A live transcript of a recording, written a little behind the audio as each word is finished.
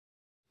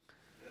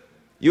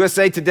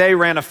USA Today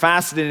ran a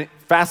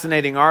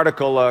fascinating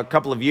article a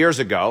couple of years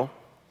ago.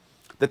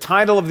 The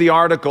title of the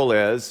article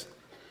is,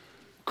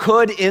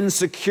 "Could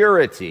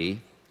Insecurity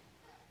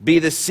Be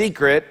the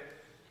Secret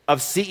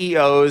of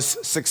CEOs'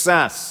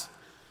 Success?"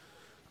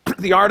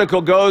 The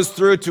article goes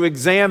through to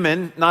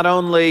examine not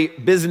only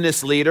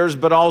business leaders,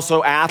 but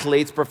also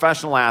athletes,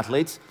 professional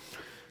athletes,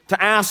 to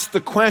ask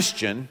the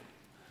question,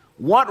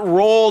 what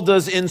role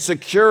does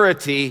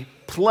insecurity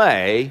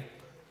play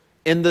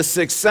in the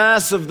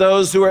success of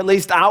those who are at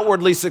least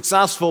outwardly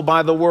successful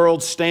by the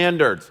world's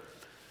standards?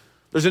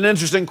 There's an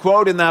interesting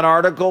quote in that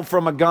article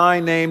from a guy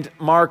named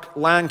Mark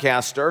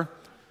Lancaster,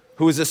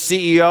 who is a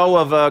CEO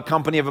of a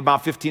company of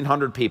about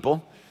 1,500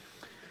 people.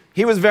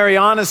 He was very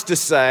honest to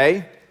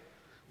say,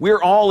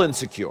 we're all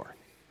insecure.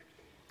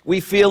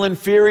 We feel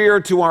inferior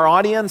to our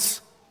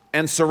audience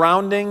and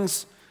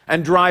surroundings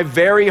and drive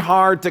very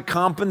hard to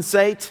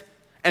compensate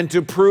and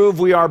to prove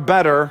we are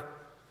better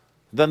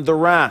than the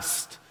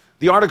rest.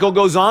 The article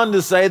goes on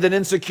to say that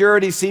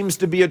insecurity seems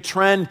to be a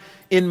trend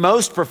in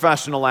most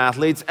professional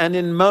athletes and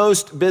in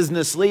most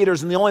business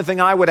leaders. And the only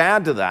thing I would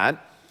add to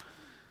that,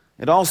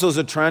 it also is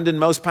a trend in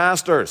most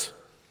pastors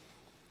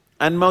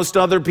and most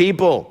other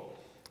people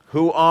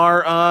who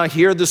are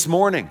here this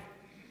morning.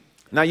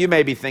 Now, you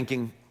may be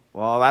thinking,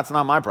 well, that's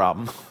not my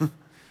problem.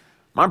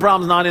 My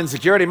problem's not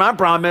insecurity. My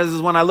problem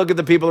is when I look at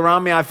the people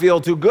around me, I feel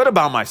too good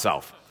about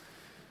myself.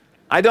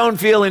 I don't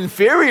feel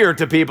inferior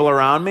to people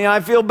around me. I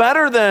feel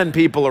better than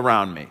people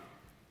around me.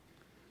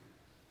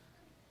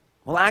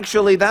 Well,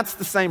 actually, that's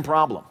the same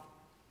problem.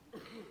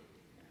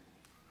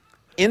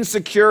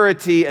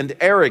 Insecurity and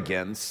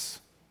arrogance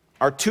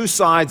are two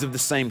sides of the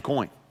same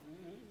coin.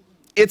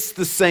 It's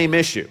the same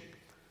issue.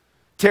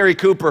 Terry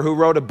Cooper, who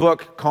wrote a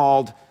book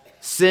called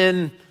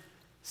Sin,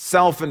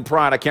 Self, and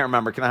Pride. I can't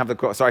remember. Can I have the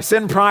quote? Sorry.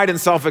 Sin, Pride,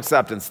 and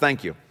Self-Acceptance.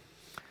 Thank you.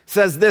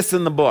 Says this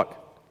in the book.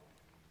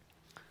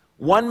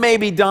 One may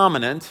be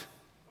dominant,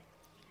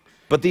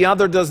 but the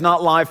other does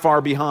not lie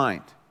far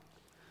behind.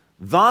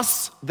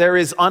 Thus, there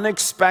is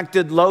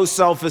unexpected low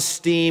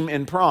self-esteem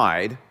in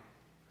pride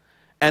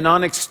and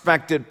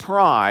unexpected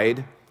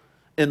pride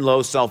in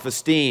low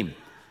self-esteem.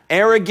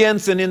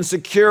 Arrogance and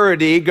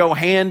insecurity go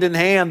hand in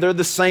hand. They're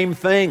the same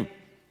thing.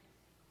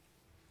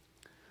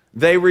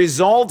 They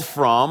result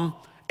from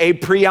a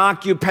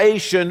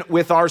preoccupation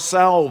with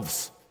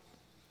ourselves.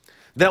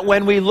 That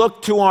when we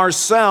look to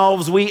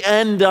ourselves, we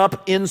end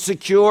up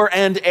insecure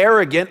and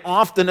arrogant,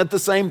 often at the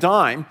same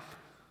time,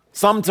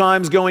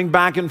 sometimes going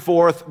back and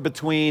forth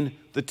between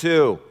the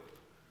two.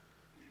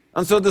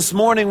 And so this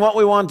morning, what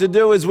we want to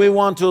do is we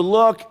want to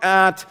look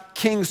at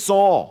King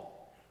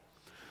Saul,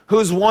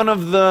 who's one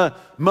of the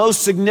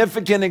most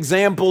significant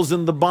examples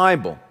in the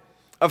Bible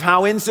of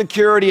how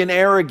insecurity and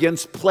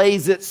arrogance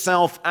plays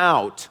itself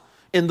out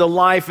in the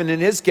life, and in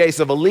his case,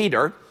 of a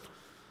leader,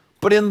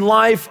 but in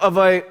life of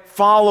a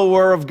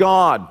follower of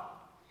God.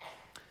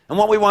 And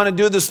what we want to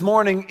do this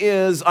morning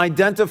is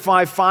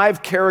identify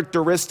 5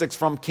 characteristics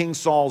from King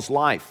Saul's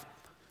life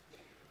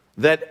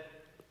that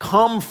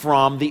come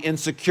from the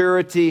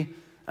insecurity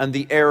and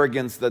the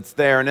arrogance that's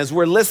there. And as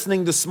we're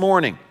listening this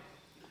morning,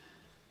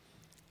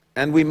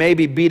 and we may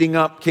be beating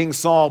up King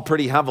Saul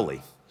pretty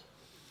heavily,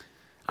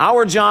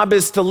 our job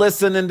is to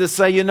listen and to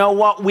say, you know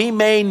what, we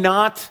may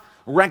not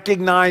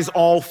recognize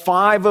all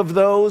 5 of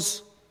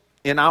those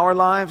in our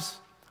lives,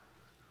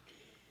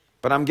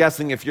 but I'm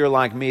guessing if you're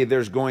like me,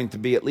 there's going to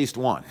be at least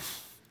one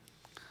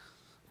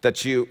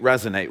that you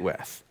resonate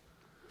with.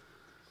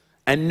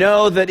 And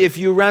know that if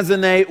you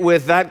resonate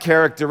with that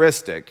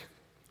characteristic,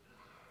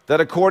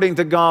 that according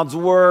to God's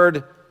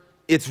word,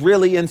 it's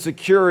really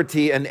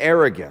insecurity and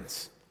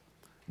arrogance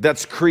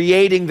that's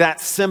creating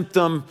that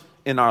symptom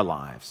in our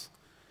lives.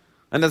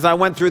 And as I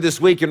went through this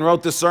week and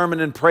wrote the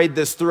sermon and prayed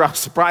this through, I was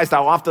surprised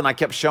how often I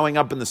kept showing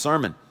up in the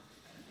sermon.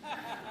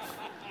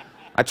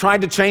 I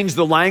tried to change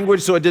the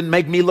language so it didn't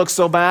make me look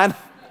so bad,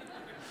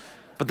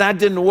 but that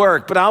didn't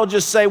work. But I'll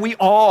just say we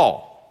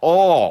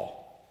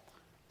all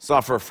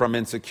suffer from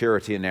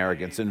insecurity and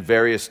arrogance in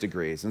various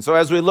degrees. And so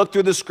as we look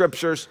through the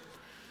scriptures,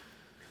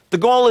 the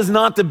goal is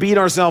not to beat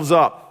ourselves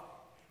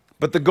up,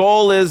 but the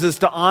goal is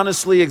to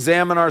honestly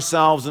examine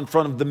ourselves in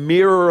front of the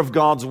mirror of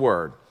God's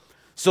word,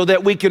 so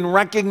that we can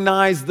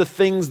recognize the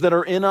things that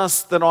are in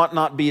us that ought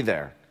not be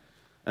there,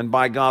 and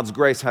by God's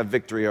grace have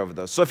victory over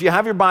those. So if you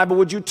have your Bible,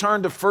 would you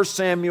turn to 1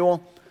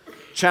 Samuel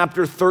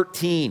chapter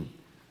 13.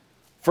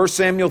 1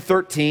 Samuel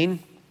 13.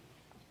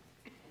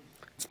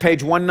 It's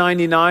page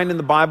 199 in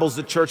the Bibles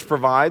the church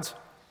provides.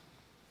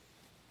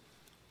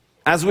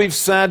 As we've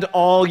said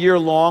all year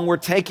long, we're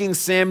taking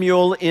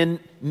Samuel in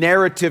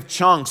narrative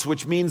chunks,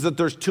 which means that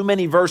there's too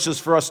many verses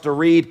for us to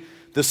read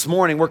this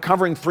morning. We're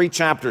covering 3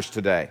 chapters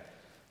today.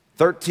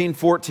 13,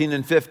 14,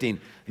 and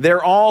 15.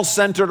 They're all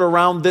centered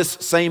around this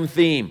same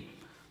theme,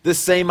 this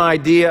same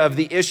idea of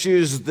the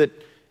issues that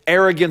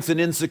arrogance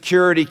and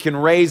insecurity can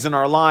raise in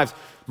our lives.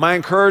 My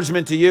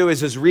encouragement to you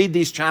is read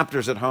these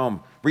chapters at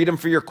home. Read them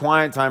for your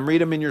quiet time. Read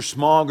them in your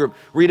small group.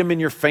 Read them in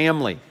your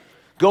family.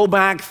 Go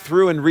back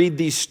through and read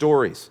these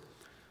stories.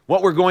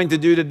 What we're going to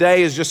do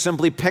today is just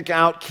simply pick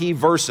out key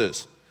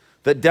verses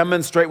that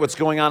demonstrate what's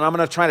going on. I'm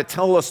going to try to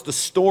tell us the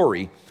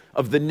story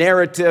of the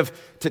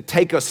narrative to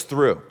take us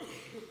through.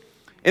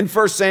 In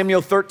 1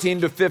 Samuel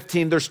 13 to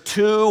 15, there's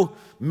two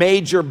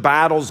major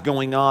battles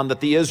going on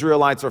that the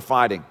Israelites are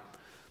fighting.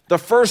 The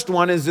first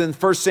one is in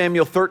 1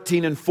 Samuel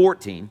 13 and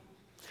 14,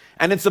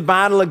 and it's a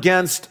battle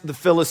against the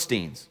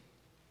Philistines.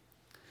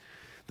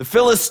 The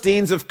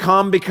Philistines have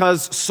come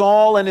because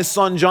Saul and his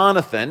son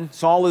Jonathan,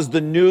 Saul is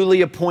the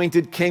newly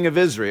appointed king of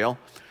Israel,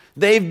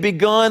 they've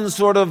begun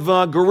sort of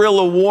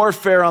guerrilla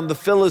warfare on the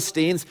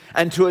Philistines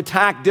and to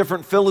attack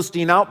different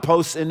Philistine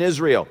outposts in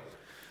Israel.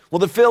 Well,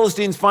 the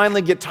Philistines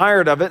finally get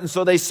tired of it, and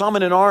so they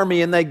summon an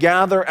army and they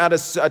gather at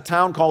a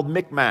town called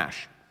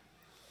Michmash.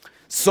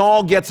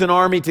 Saul gets an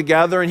army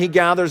together and he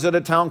gathers at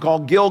a town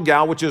called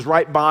Gilgal, which is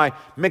right by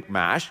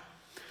Michmash.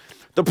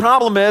 The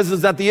problem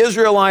is that the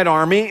Israelite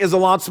army is a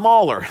lot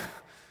smaller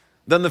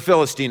than the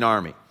Philistine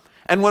army.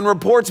 And when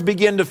reports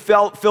begin to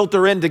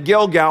filter into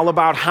Gilgal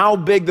about how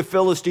big the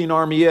Philistine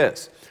army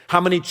is, how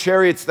many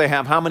chariots they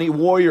have, how many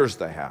warriors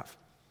they have,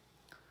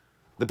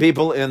 the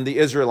people in the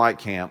Israelite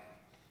camp,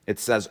 it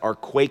says, are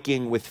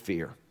quaking with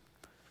fear.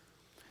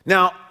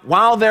 Now,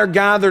 while they're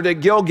gathered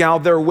at Gilgal,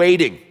 they're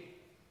waiting.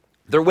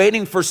 They're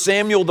waiting for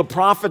Samuel the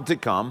prophet to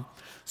come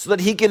so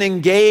that he can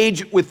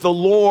engage with the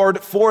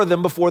Lord for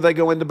them before they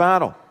go into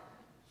battle.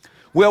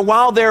 Well,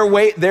 while they're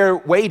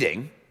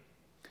waiting,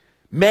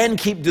 men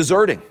keep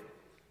deserting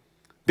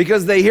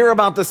because they hear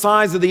about the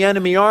size of the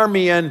enemy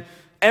army, and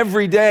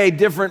every day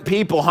different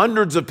people,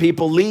 hundreds of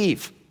people,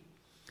 leave.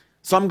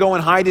 Some go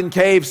and hide in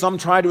caves, some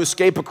try to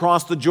escape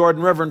across the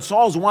Jordan River, and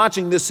Saul's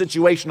watching this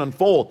situation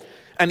unfold,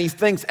 and he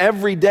thinks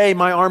every day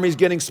my army's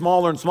getting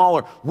smaller and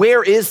smaller.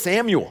 Where is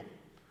Samuel?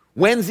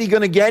 When's he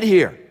going to get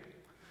here?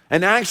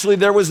 And actually,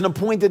 there was an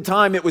appointed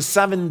time. It was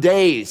 7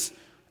 days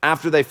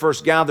after they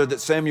first gathered that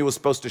Samuel was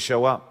supposed to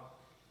show up.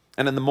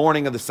 And in the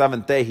morning of the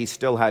 7th day, he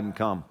still hadn't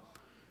come.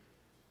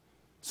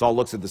 Saul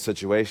looks at the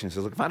situation and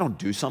says, look, if I don't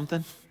do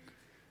something,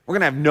 we're going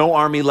to have no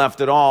army left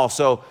at all.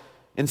 So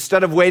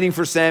instead of waiting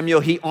for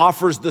Samuel, he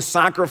offers the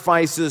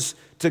sacrifices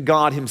to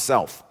God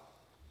himself.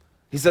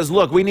 He says,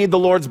 look, we need the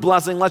Lord's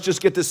blessing. Let's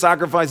just get this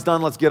sacrifice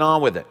done. Let's get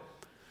on with it.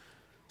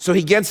 So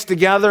he gets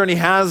together and he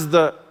has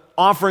the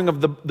offering of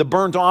the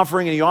burnt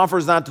offering, and he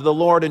offers that to the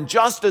Lord. And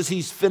just as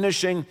he's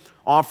finishing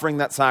offering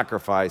that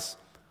sacrifice,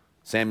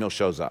 Samuel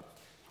shows up.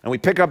 And we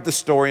pick up the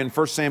story in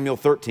 1 Samuel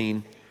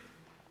 13,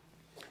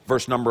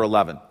 verse number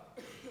 11.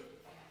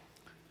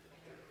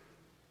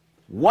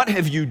 What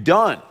have you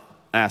done?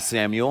 Asked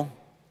Samuel.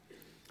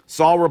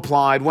 Saul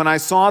replied, when I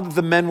saw that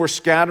the men were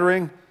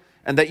scattering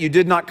and that you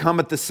did not come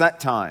at the set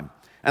time,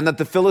 and that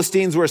the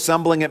Philistines were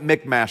assembling at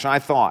Michmash, I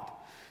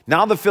thought,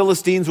 now the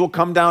Philistines will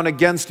come down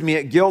against me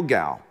at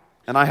Gilgal,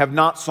 and I have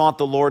not sought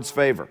the Lord's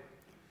favor.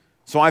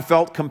 So I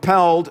felt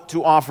compelled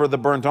to offer the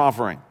burnt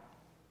offering.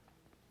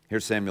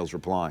 Here's Samuel's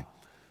reply.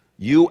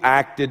 You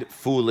acted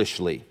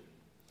foolishly.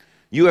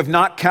 You have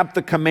not kept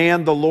the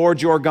command the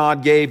Lord your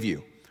God gave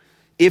you.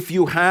 If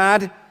you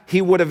had,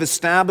 he would have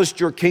established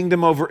your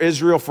kingdom over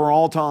Israel for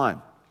all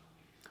time.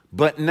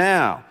 But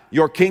now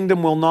your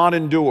kingdom will not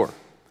endure.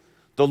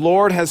 The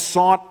Lord has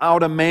sought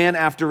out a man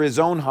after his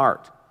own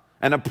heart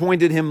and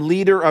appointed him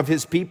leader of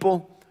his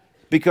people,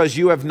 because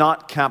you have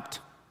not kept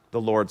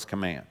the Lord's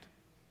command.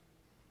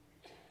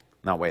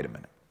 Now, wait a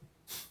minute.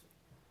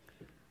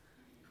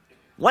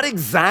 What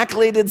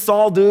exactly did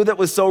Saul do that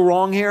was so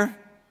wrong here?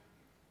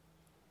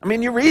 I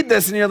mean, you read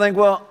this and you think,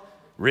 well,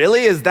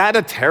 really? Is that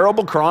a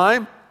terrible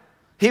crime?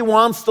 He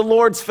wants the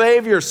Lord's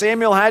favor.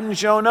 Samuel hadn't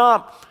shown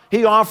up.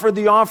 He offered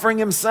the offering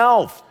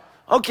himself.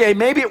 Okay,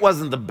 maybe it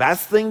wasn't the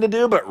best thing to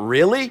do, but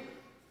really?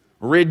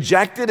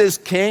 Rejected as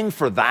king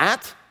for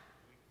that?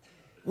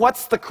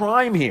 What's the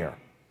crime here?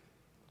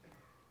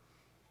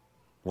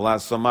 Well,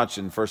 as so much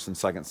in 1 and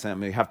 2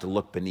 Samuel, you have to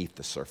look beneath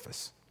the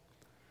surface.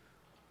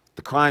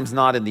 The crime's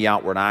not in the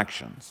outward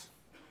actions.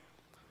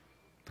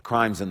 The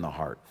crime's in the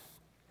heart.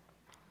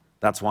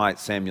 That's why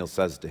Samuel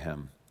says to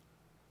him,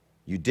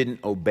 you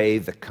didn't obey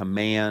the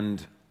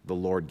command the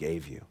Lord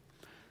gave you.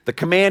 The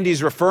command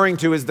he's referring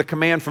to is the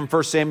command from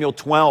 1 Samuel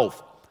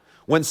 12.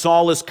 When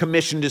Saul is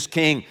commissioned as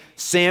king,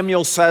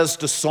 Samuel says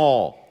to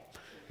Saul,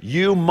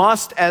 you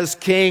must as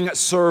king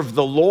serve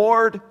the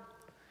Lord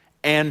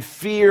and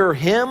fear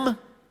him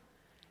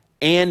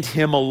and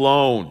him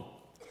alone.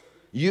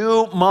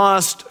 You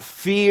must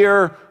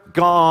fear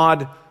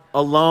God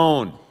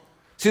alone.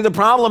 See, the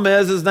problem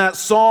is that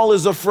Saul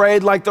is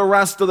afraid like the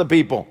rest of the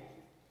people.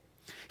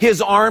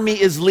 His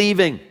army is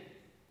leaving.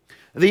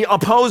 The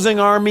opposing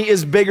army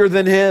is bigger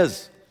than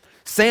his.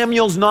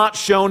 Samuel's not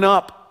shown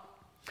up.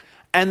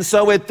 And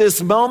so at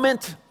this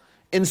moment,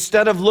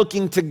 instead of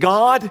looking to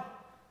God,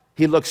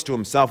 he looks to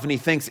himself and he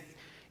thinks,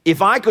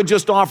 if I could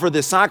just offer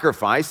this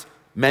sacrifice,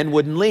 men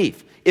wouldn't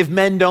leave. If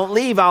men don't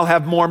leave, I'll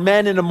have more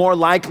men and a more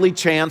likely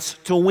chance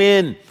to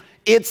win.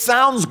 It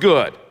sounds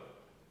good.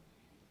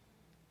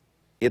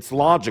 It's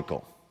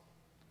logical.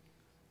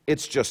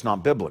 It's just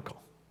not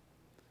biblical.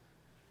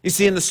 You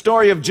see, in the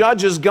story of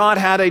Judges, God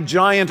had a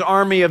giant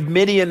army of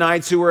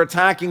Midianites who were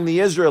attacking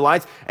the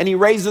Israelites, and he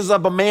raises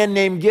up a man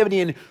named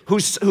Gideon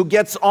who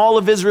gets all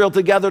of Israel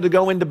together to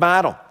go into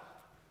battle.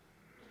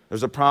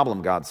 There's a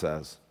problem, God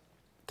says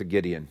to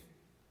Gideon.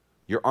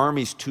 Your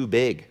army's too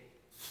big.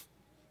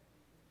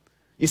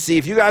 You see,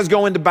 if you guys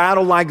go into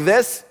battle like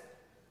this,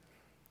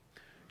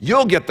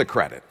 you'll get the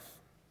credit,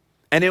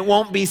 and it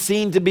won't be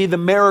seen to be the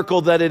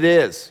miracle that it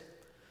is.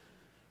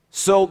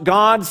 So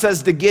God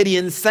says to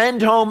Gideon,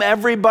 send home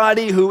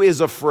everybody who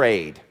is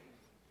afraid.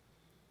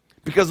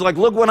 Because look,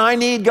 what I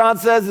need, God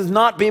says, is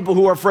not people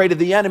who are afraid of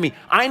the enemy.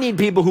 I need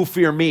people who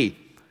fear me.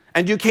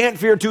 And you can't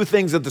fear two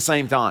things at the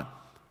same time.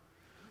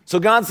 So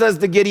God says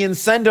to Gideon,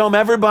 send home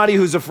everybody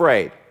who's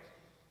afraid.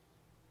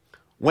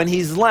 When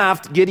he's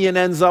left, Gideon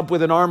ends up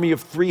with an army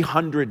of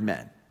 300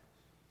 men,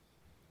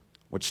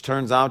 which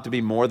turns out to be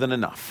more than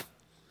enough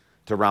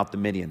to rout the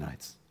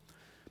Midianites.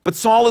 But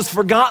Saul has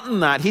forgotten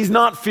that. He's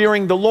not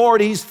fearing the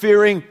Lord, he's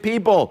fearing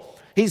people.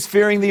 He's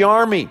fearing the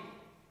army.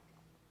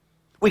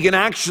 We can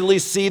actually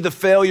see the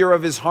failure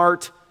of his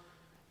heart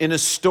in a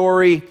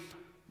story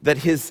that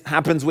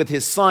happens with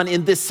his son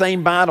in this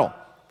same battle.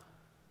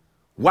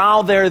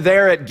 While they're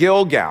there at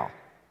Gilgal,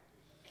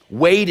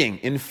 waiting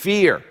in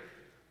fear,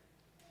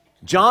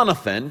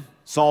 Jonathan,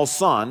 Saul's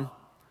son,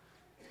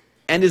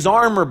 and his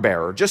armor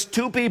bearer, just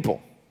two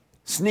people,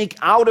 sneak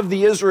out of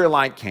the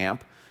Israelite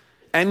camp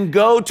and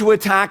go to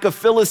attack a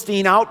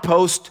Philistine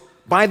outpost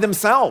by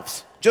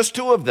themselves, just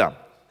two of them.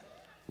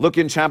 Look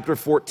in chapter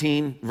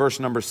 14, verse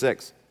number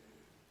 6.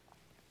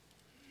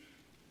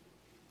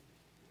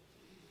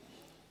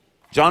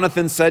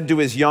 Jonathan said to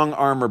his young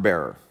armor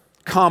bearer,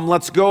 come,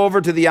 let's go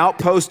over to the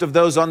outpost of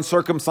those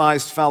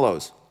uncircumcised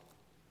fellows.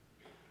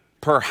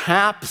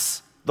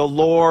 Perhaps the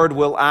Lord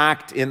will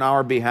act in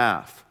our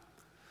behalf.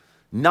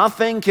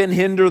 Nothing can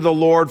hinder the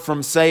Lord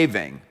from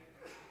saving,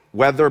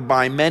 whether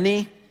by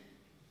many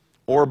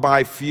or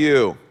by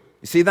few.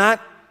 You see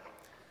that?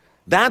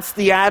 That's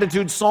the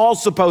attitude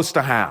Saul's supposed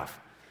to have.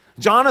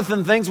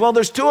 Jonathan thinks, well,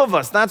 there's two of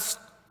us. That's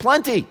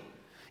plenty.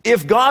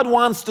 If God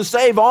wants to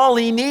save, all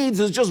he needs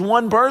is just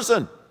one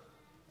person.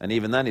 And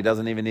even then, he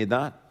doesn't even need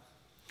that.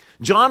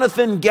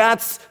 Jonathan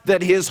gets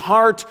that his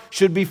heart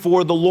should be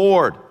for the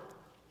Lord.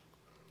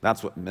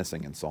 That's what's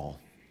missing in Saul.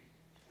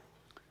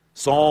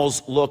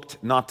 Saul's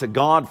looked not to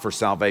God for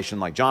salvation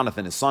like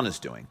Jonathan, his son, is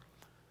doing.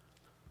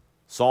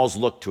 Saul's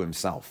looked to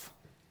himself.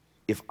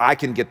 If I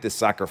can get this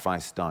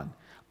sacrifice done,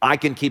 I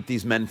can keep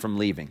these men from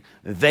leaving.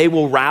 They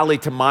will rally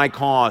to my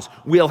cause.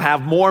 We'll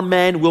have more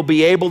men, we'll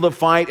be able to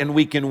fight, and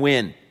we can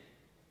win.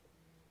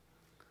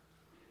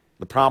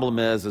 The problem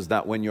is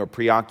that when you're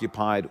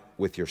preoccupied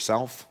with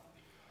yourself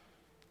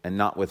and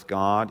not with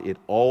God, it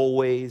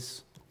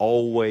always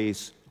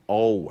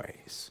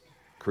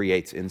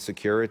creates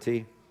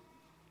insecurity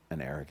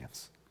and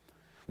arrogance.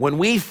 When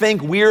we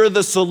think we're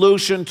the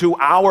solution to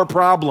our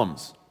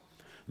problems,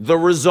 the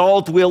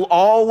result will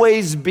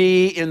always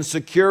be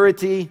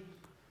insecurity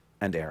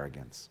and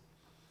arrogance.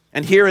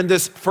 And here in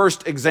this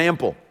first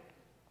example,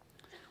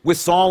 with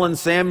Saul and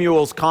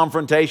Samuel's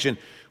confrontation,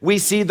 we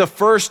see the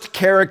first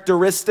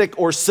characteristic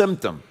or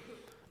symptom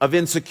of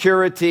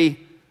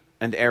insecurity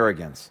and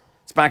arrogance.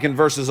 It's back in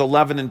verses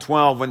 11 and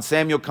 12 when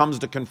Samuel comes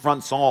to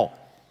confront Saul.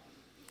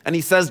 And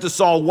he says to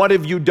Saul, what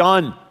have you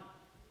done?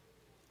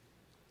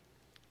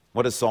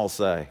 What does Saul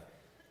say?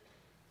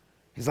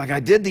 He's like, I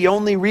did the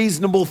only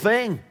reasonable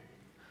thing.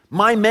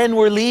 My men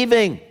were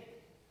leaving.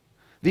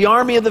 The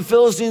army of the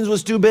Philistines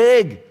was too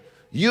big.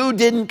 You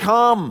didn't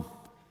come.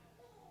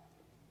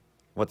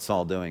 What's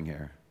Saul doing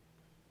here?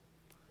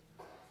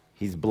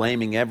 He's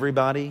blaming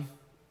everybody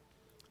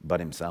but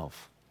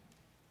himself.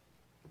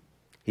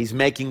 He's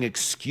making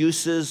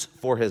excuses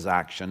for his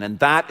action, and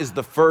that is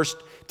the first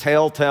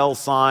telltale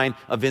sign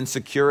of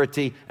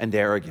insecurity and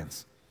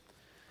arrogance.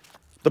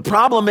 The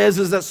problem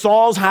is that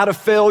Saul's had a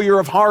failure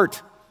of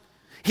heart.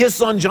 His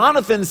son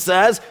Jonathan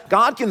says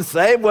God can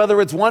save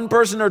whether it's one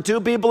person or two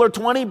people or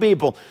 20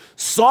 people.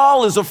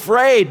 Saul is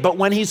afraid, but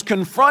when he's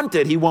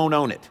confronted, he won't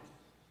own it.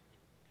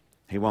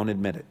 He won't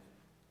admit it.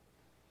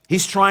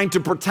 He's trying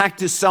to protect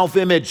his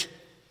self-image.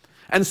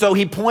 And so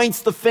he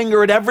points the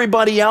finger at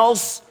everybody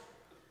else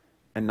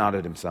and not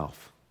at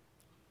himself.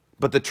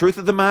 But the truth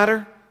of the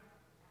matter,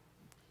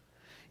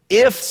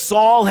 if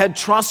Saul had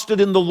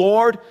trusted in the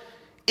Lord,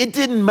 it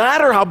didn't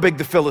matter how big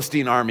the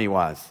Philistine army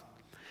was.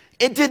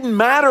 It didn't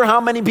matter how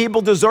many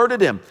people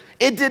deserted him.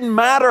 It didn't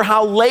matter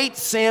how late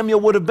Samuel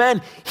would have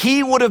been.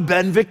 He would have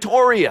been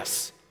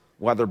victorious,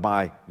 whether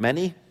by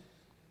many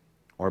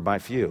or by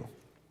few.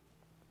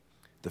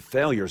 The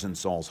failure's in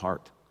Saul's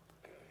heart,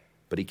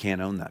 but he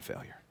can't own that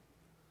failure.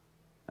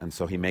 And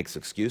so he makes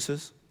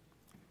excuses.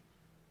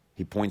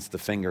 He points the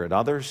finger at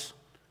others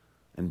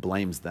and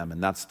blames them.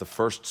 And that's the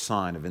first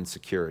sign of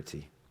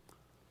insecurity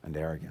and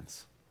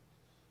arrogance.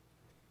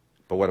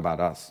 But what about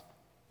us?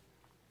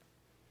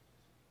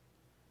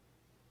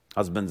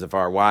 Husbands, if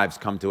our wives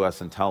come to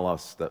us and tell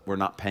us that we're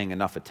not paying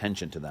enough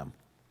attention to them,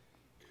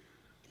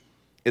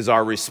 is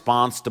our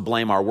response to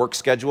blame our work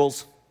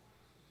schedules?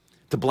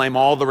 to blame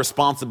all the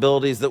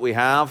responsibilities that we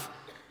have,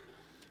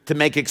 to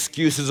make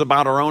excuses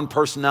about our own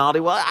personality.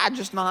 Well,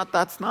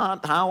 that's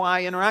not how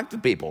I interact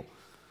with people.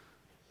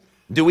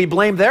 Do we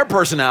blame their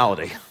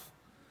personality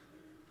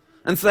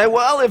and say,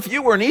 well, if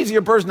you were an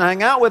easier person to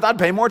hang out with, I'd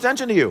pay more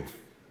attention to you?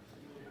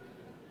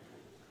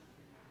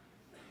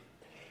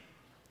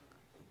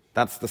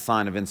 That's the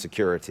sign of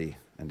insecurity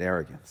and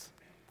arrogance.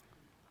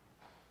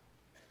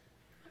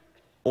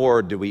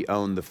 Or do we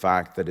own the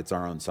fact that it's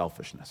our own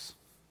selfishness?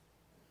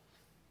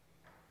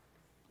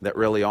 That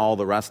really all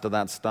the rest of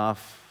that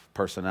stuff,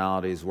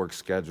 personalities, work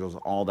schedules,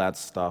 all that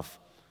stuff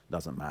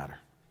doesn't matter.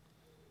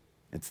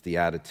 It's the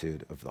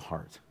attitude of the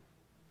heart.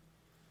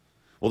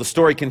 Well, the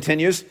story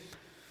continues.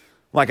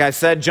 Like I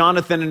said,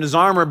 Jonathan and his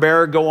armor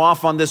bearer go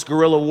off on this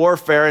guerrilla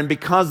warfare, and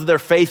because their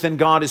faith in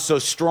God is so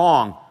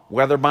strong,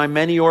 whether by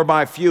many or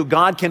by few,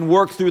 God can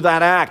work through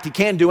that act. He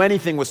can't do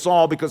anything with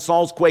Saul because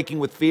Saul's quaking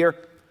with fear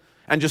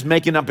and just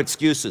making up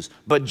excuses.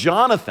 But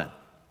Jonathan's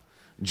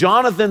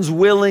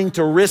willing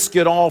to risk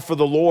it all for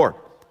the Lord.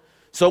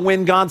 So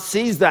when God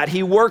sees that,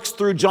 he works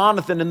through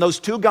Jonathan, and those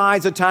two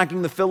guys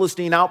attacking the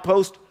Philistine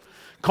outpost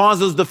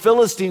causes the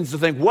Philistines to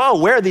think, whoa,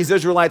 where are these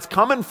Israelites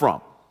coming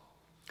from?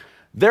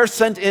 They're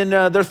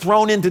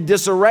thrown into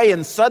disarray,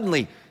 and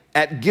suddenly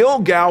at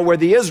Gilgal, where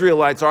the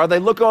Israelites are, they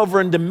look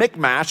over into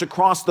Michmash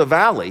across the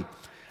valley,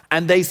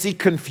 and they see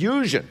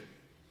confusion,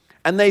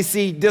 and they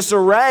see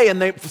disarray,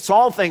 and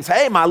Saul thinks,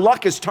 hey, my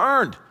luck has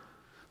turned.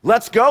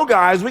 Let's go,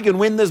 guys, we can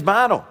win this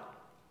battle.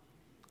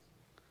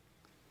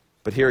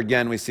 But here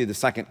again, we see the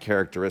second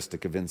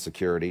characteristic of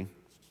insecurity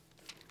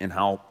in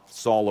how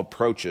Saul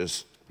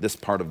approaches this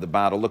part of the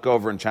battle. Look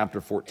over in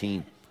chapter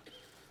 14,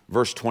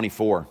 verse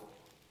 24.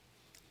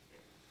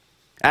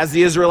 As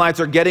the Israelites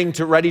are getting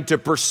ready to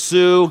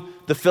pursue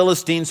the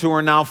Philistines who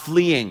are now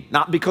fleeing,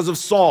 not because of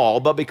Saul,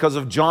 but because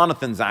of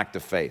Jonathan's act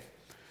of faith.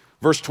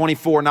 Verse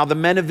 24, now the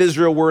men of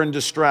Israel were in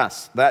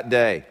distress that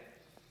day,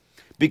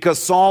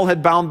 because Saul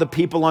had bound the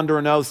people under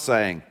an oath,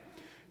 saying,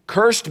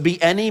 cursed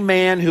be any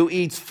man who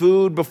eats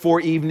food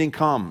before evening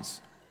comes,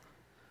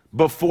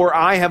 before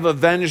I have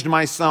avenged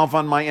myself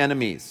on my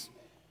enemies.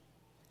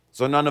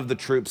 So none of the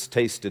troops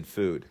tasted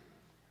food.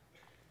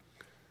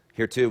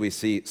 Here too we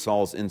see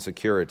Saul's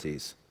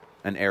insecurities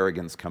and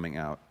arrogance coming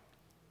out.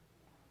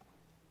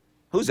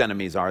 Whose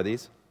enemies are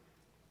these?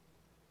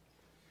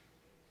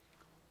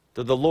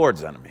 They're the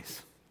Lord's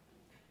enemies.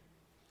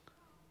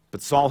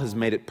 But Saul has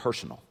made it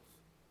personal.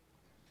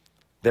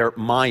 They're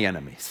my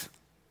enemies.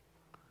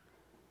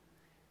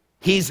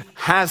 He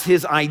has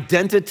his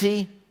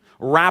identity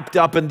wrapped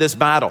up in this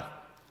battle.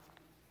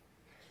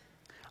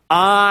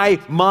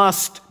 I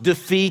must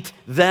defeat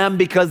them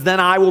because then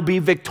I will be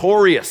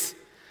victorious.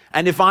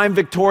 And if I'm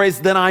victorious,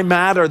 then I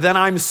matter, then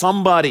I'm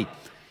somebody.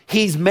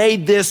 He's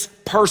made this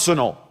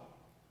personal.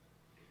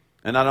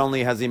 And not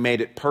only has he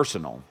made it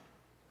personal,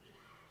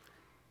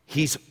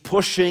 he's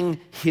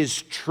pushing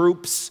his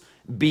troops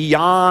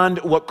beyond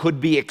what could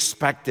be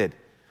expected.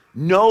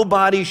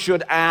 Nobody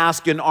should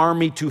ask an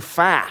army to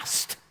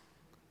fast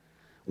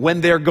when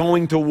they're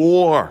going to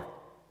war.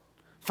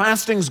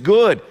 Fasting's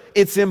good,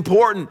 it's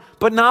important,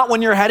 but not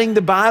when you're heading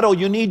to battle.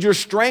 You need your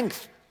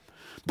strength.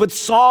 But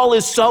Saul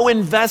is so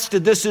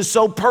invested, this is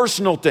so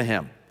personal to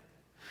him,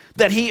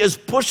 that he is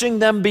pushing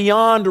them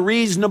beyond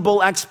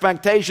reasonable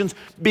expectations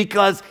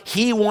because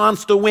he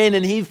wants to win,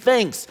 and he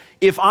thinks,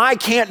 if I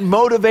can't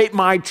motivate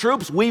my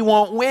troops, we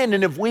won't win,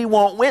 and if we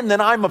won't win,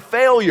 then I'm a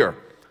failure.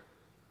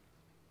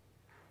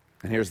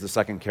 And here's the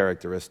second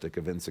characteristic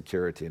of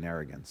insecurity and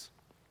arrogance.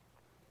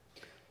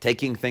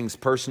 Taking things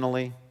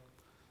personally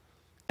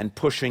and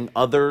pushing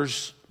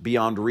others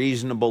beyond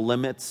reasonable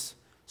limits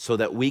so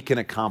that we can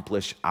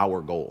accomplish our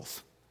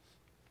goals.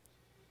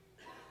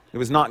 It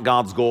was not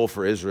God's goal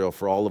for Israel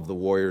for all of the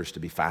warriors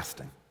to be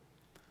fasting.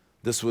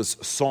 This was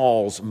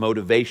Saul's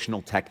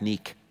motivational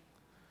technique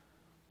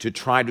to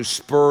try to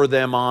spur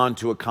them on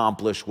to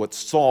accomplish what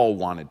Saul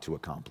wanted to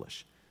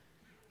accomplish.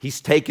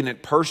 He's taken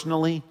it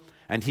personally,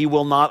 and he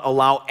will not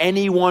allow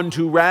anyone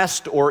to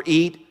rest or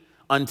eat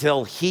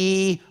until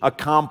he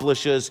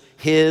accomplishes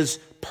his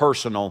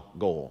personal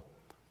goal.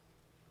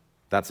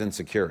 That's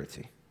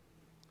insecurity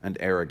and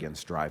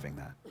arrogance driving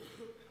that.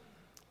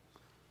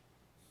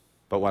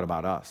 But what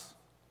about us?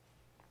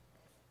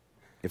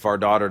 If our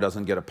daughter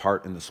doesn't get a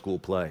part in the school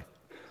play,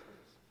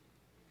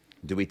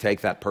 do we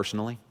take that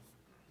personally?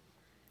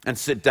 And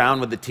sit down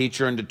with the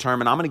teacher and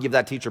determine, I'm going to give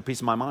that teacher a piece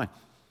of my mind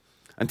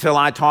until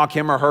I talk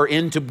him or her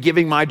into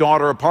giving my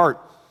daughter a part.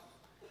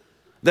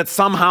 That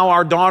somehow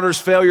our daughter's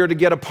failure to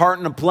get a part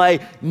in a play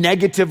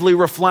negatively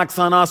reflects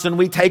on us and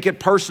we take it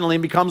personally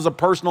and becomes a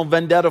personal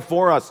vendetta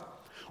for us.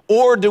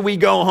 Or do we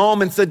go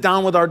home and sit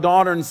down with our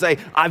daughter and say,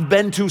 I've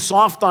been too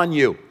soft on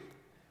you.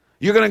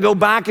 You're going to go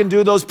back and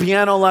do those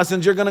piano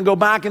lessons. You're going to go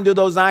back and do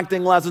those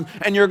acting lessons.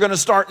 And you're going to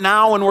start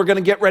now, and we're going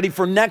to get ready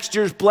for next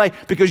year's play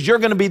because you're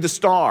going to be the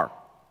star.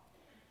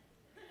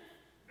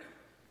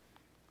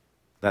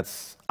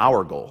 That's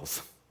our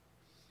goals.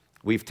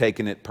 We've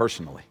taken it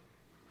personally.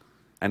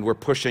 And we're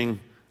pushing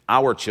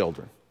our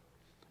children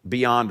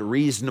beyond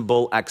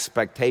reasonable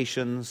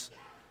expectations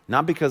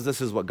Not because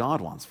this is what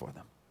God wants for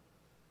them,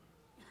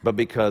 but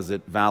because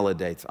it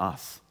validates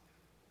us.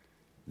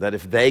 That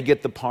if they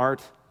get the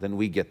part, then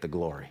we get the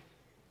glory.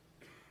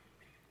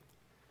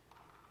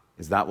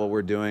 Is that what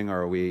we're doing,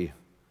 or are we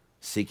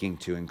seeking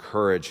to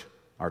encourage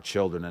our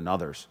children and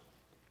others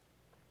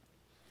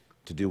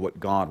to do what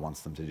God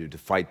wants them to do, to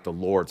fight the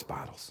Lord's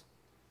battles?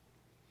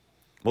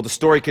 Well, the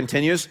story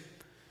continues.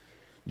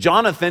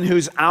 Jonathan,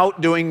 who's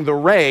out doing the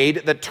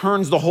raid that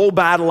turns the whole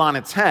battle on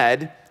its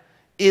head,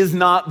 is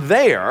not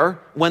there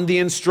when the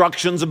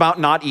instructions about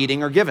not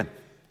eating are given.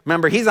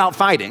 Remember, he's out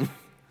fighting.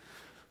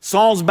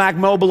 Saul's back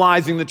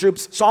mobilizing the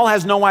troops. Saul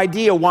has no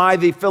idea why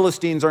the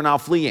Philistines are now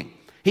fleeing.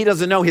 He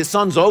doesn't know his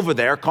son's over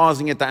there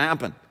causing it to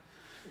happen.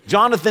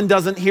 Jonathan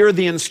doesn't hear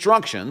the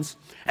instructions,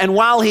 and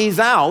while he's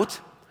out,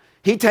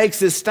 he takes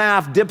his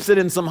staff, dips it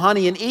in some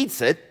honey, and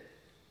eats it.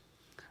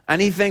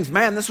 And he thinks,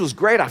 man, this was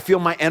great. I feel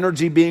my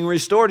energy being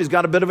restored. He's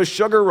got a bit of a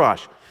sugar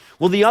rush.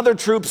 Well, the other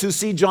troops who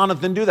see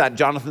Jonathan do that,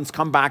 Jonathan's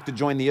come back to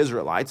join the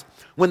Israelites.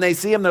 When they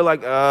see him, they're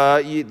like,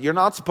 you're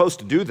not supposed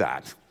to do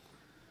that.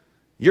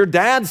 Your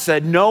dad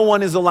said no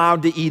one is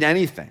allowed to eat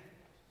anything.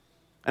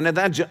 And at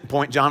that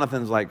point,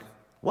 Jonathan's like,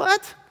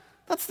 what?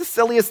 That's the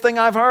silliest thing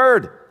I've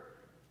heard.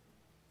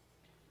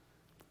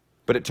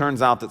 But it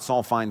turns out that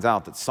Saul finds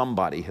out that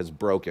somebody has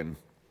broken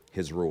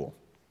his rule.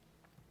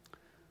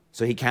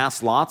 So he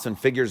casts lots and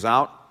figures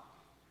out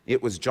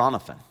it was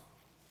Jonathan.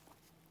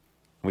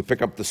 We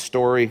pick up the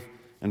story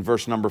in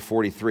verse number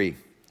 43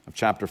 of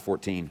chapter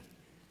 14.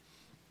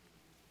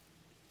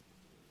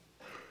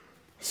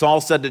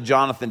 Saul said to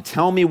Jonathan,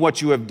 "Tell me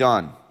what you have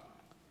done."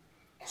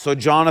 So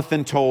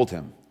Jonathan told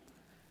him,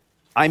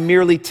 "I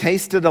merely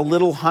tasted a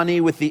little honey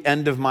with the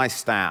end of my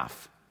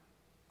staff,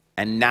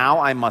 and now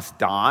I must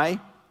die?"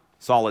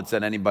 Saul had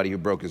said anybody who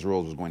broke his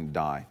rules was going to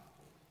die.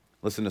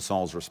 Listen to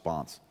Saul's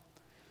response.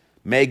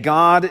 "May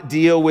God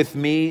deal with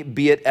me,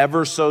 be it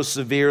ever so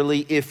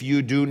severely, if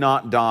you do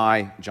not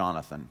die,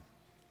 Jonathan."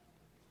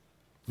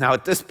 Now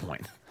at this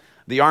point,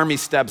 the army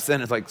steps in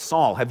and is like,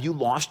 "Saul, have you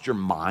lost your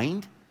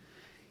mind?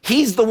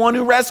 He's the one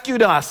who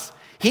rescued us.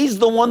 He's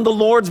the one the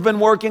Lord's been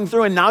working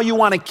through, and now you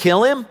want to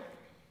kill him?"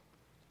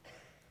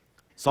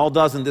 Saul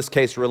does in this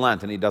case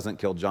relent, and he doesn't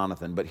kill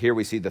Jonathan. But here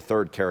we see the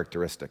third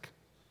characteristic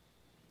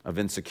of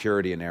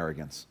insecurity and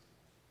arrogance.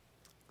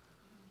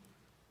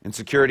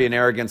 Insecurity and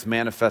arrogance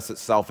manifests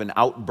itself in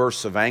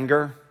outbursts of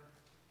anger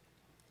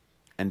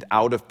and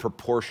out of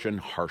proportion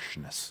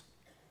harshness.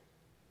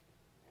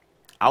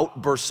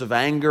 Outbursts of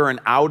anger and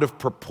out of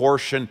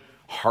proportion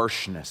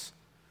harshness.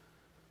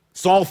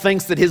 Saul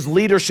thinks that his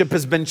leadership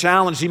has been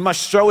challenged. He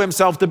must show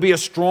himself to be a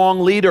strong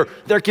leader.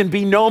 There can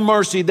be no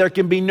mercy. There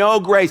can be no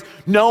grace.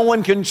 No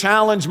one can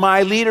challenge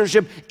my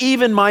leadership,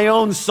 even my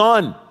own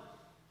son.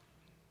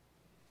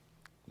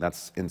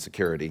 That's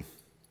insecurity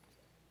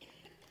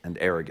and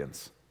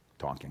arrogance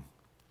talking.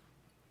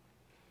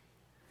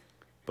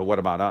 But what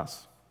about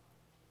us?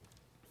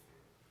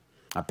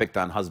 I picked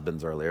on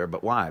husbands earlier,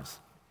 but wives.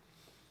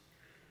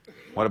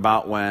 What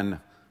about when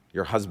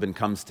your husband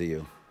comes to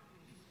you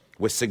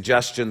with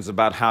suggestions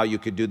about how you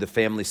could do the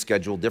family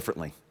schedule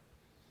differently,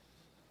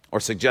 or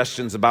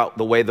suggestions about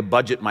the way the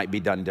budget might be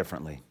done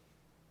differently?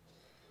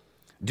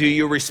 Do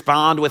you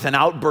respond with an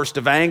outburst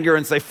of anger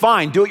and say,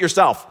 "Fine, do it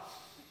yourself.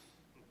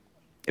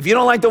 If you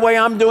don't like the way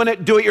I'm doing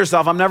it, do it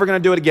yourself. I'm never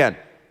going to do it again"?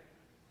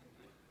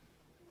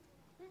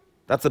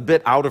 That's a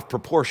bit out of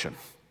proportion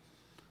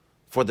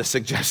for the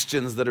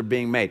suggestions that are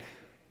being made.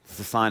 It's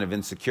a sign of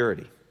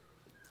insecurity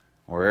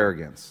or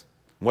arrogance.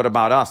 What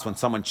about us when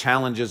someone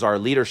challenges our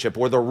leadership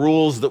or the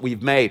rules that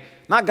we've made?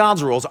 Not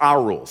God's rules,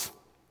 our rules.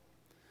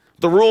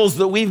 The rules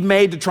that we've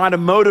made to try to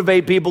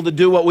motivate people to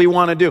do what we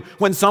want to do.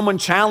 When someone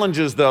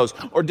challenges those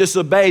or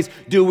disobeys,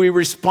 do we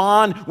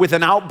respond with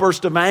an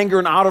outburst of anger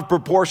and out of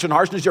proportion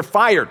harshness? You're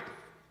fired.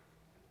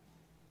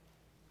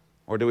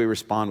 Or do we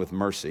respond with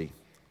mercy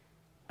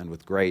and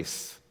with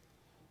grace,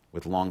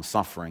 with long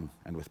suffering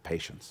and with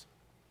patience?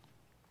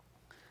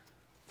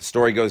 The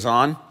story goes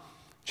on,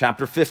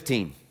 chapter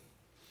 15.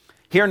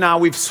 Here now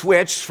we've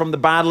switched from the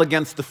battle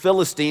against the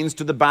Philistines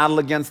to the battle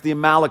against the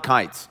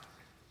Amalekites.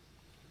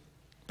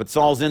 But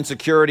Saul's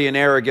insecurity and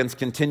arrogance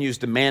continues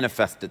to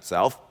manifest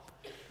itself.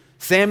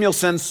 Samuel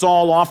sends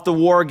Saul off to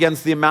war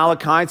against the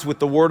Amalekites with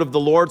the word of the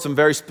Lord, some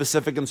very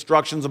specific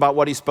instructions about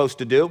what he's supposed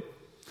to do.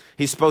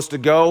 He's supposed to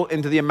go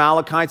into the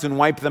Amalekites and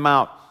wipe them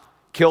out.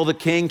 Kill the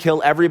king,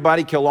 kill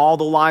everybody, kill all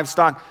the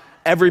livestock.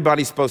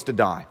 Everybody's supposed to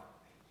die.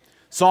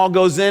 Saul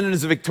goes in and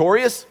is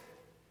victorious.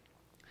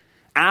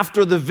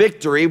 After the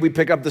victory, we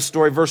pick up the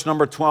story, verse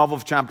number 12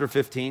 of chapter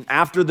 15.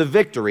 After the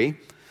victory,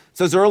 it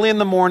says, early in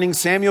the morning,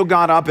 Samuel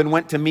got up and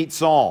went to meet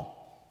Saul.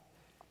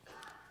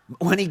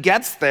 When he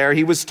gets there,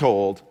 he was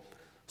told,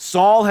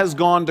 Saul has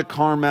gone to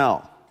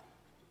Carmel.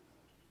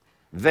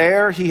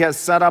 There he has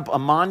set up a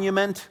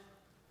monument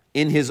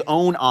in his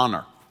own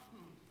honor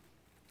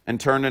and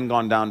turned and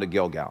gone down to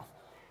Gilgal.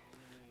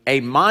 A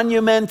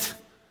monument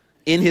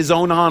in his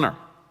own honor.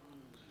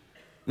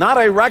 Not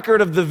a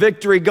record of the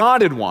victory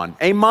God had won.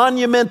 A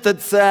monument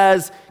that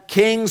says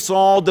King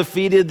Saul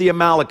defeated the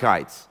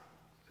Amalekites.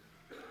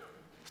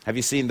 Have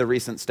you seen the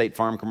recent State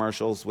Farm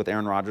commercials with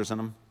Aaron Rodgers in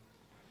them?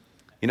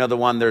 You know the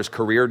one, there's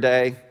career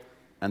day,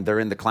 and they're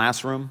in the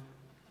classroom,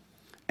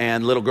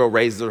 and little girl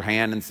raises her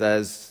hand and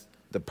says,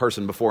 the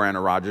person before Aaron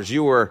Rodgers,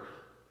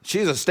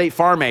 she's a State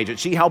Farm agent.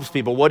 She helps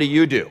people. What do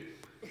you do?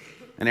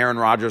 And Aaron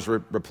Rodgers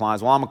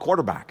replies, well, I'm a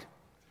quarterback.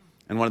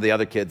 And one of the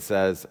other kids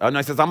says, oh, no,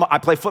 he says, I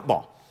play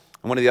football.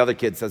 And one of the other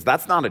kids says,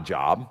 that's not a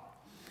job.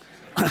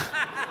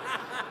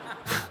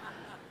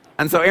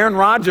 And so Aaron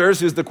Rodgers,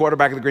 who's the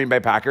quarterback of the Green Bay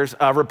Packers,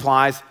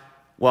 replies,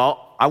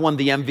 well, I won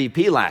the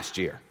MVP last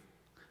year.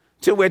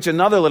 To which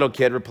another little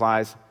kid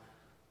replies,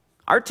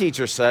 our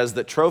teacher says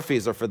that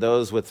trophies are for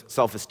those with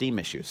self-esteem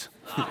issues.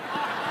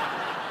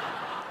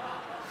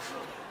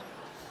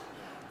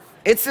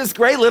 It's this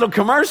great little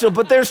commercial,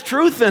 but there's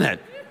truth in it.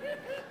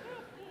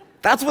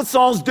 That's what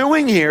Saul's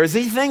doing here, is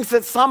he thinks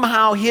that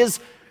somehow his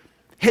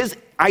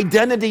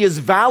identity is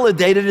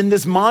validated in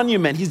this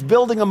monument. He's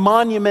building a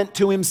monument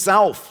to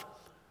himself.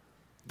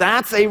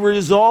 That's a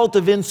result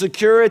of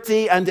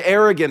insecurity and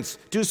arrogance,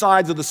 two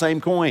sides of the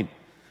same coin.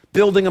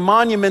 Building a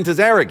monument is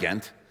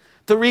arrogant.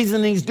 The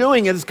reason he's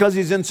doing it is because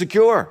he's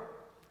insecure.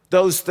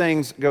 Those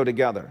things go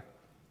together.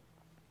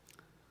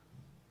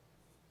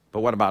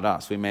 But what about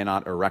us? We may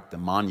not erect a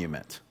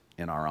monument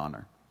in our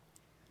honor.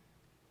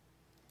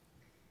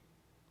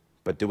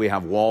 But do we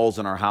have walls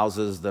in our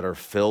houses that are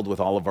filled with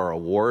all of our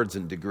awards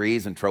and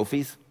degrees and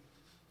trophies?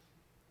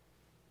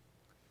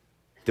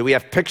 Do we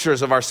have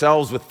pictures of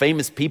ourselves with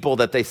famous people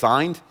that they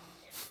signed?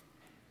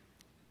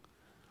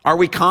 Are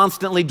we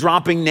constantly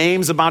dropping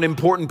names about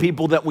important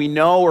people that we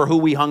know or who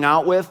we hung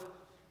out with?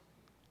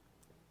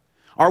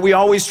 Are we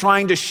always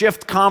trying to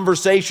shift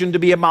conversation to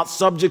be about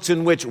subjects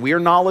in which we're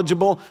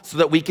knowledgeable so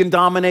that we can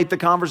dominate the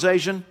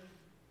conversation?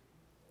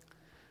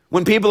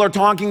 When people are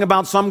talking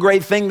about some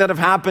great thing that have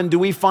happened, do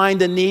we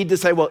find a need to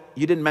say, well,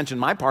 you didn't mention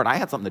my part. I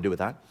had something to do with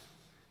that.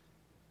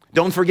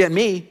 Don't forget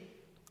me.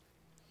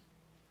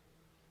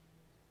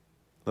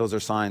 Those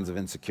are signs of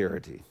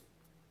insecurity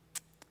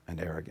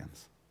and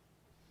arrogance.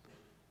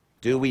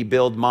 Do we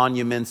build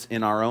monuments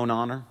in our own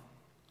honor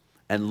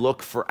and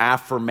look for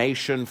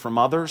affirmation from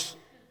others?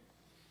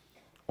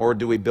 Or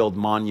do we build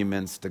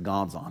monuments to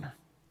God's honor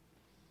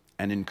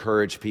and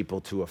encourage people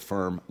to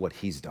affirm what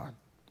He's done?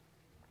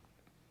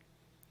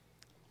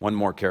 One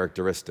more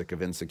characteristic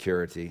of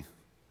insecurity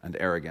and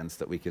arrogance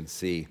that we can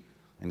see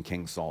in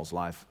King Saul's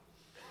life.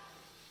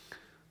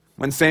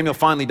 When Samuel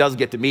finally does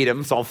get to meet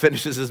him, Saul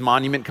finishes his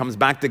monument, comes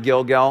back to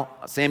Gilgal.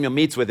 Samuel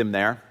meets with him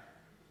there.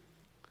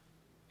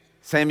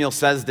 Samuel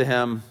says to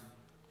him,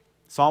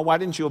 Saul, why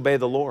didn't you obey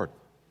the Lord?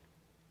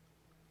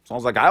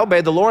 Saul's like, I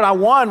obeyed the Lord. I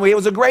won. It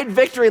was a great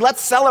victory.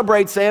 Let's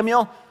celebrate,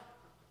 Samuel.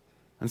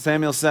 And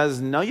Samuel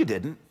says, no, you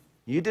didn't.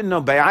 You didn't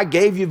obey. I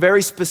gave you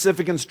very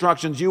specific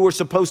instructions. You were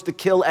supposed to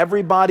kill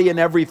everybody and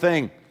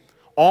everything,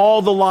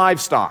 all the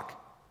livestock.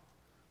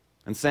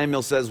 And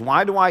Samuel says,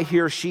 why do I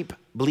hear sheep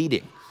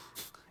bleating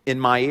in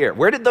my ear?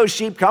 Where did those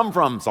sheep come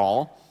from,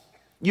 Saul?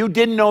 You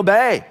didn't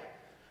obey.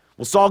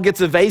 Well, Saul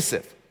gets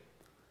evasive,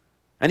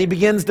 and he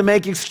begins to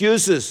make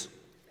excuses.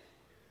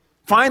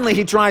 Finally,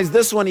 he tries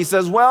this one. He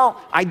says, well,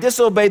 I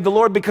disobeyed the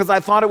Lord because I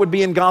thought it would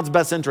be in God's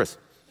best interest.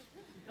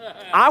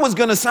 I was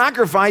going to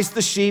sacrifice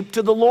the sheep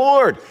to the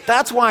Lord.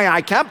 That's why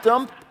I kept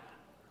them.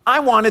 I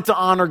wanted to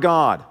honor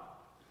God.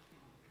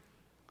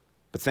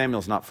 But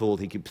Samuel's not fooled.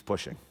 He keeps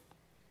pushing.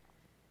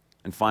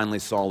 And finally,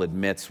 Saul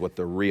admits what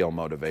the real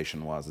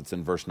motivation was. It's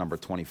in verse number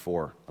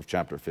 24 of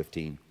chapter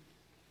 15.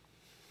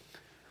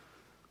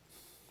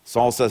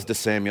 Saul says to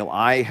Samuel,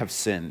 I have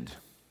sinned.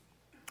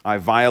 I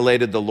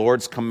violated the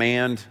Lord's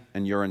command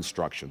and your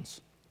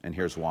instructions. And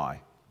here's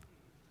why.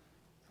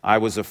 I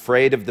was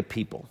afraid of the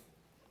people,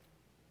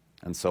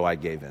 and so I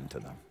gave in to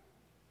them.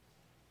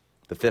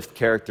 The fifth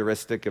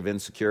characteristic of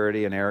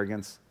insecurity and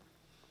arrogance,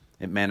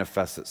 it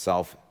manifests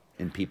itself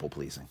in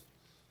people-pleasing.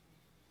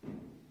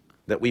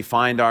 That we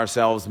find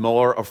ourselves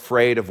more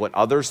afraid of what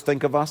others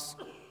think of us,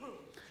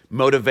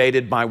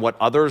 motivated by what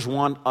others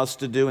want us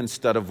to do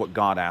instead of what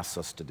God asks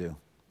us to do.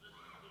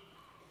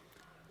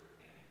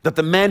 That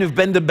the men who've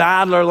been to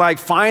battle are like,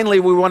 finally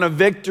we won a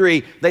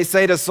victory. They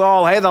say to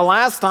Saul, hey, the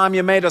last time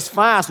you made us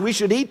fast, we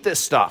should eat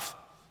this stuff.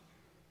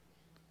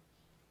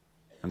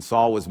 And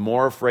Saul was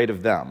more afraid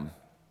of them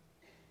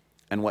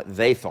and what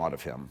they thought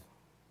of him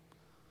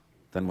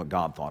than what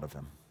God thought of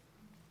him.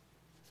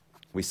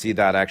 We see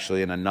that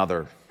actually in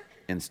another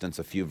instance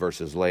a few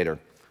verses later.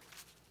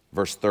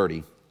 Verse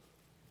 30.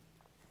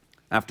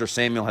 After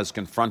Samuel has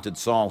confronted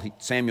Saul,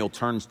 Samuel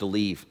turns to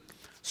leave.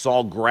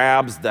 Saul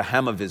grabs the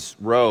hem of his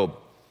robe.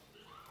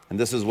 And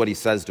this is what he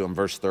says to him,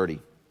 verse 30.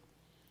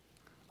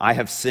 I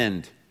have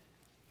sinned,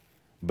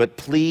 but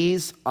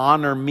please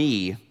honor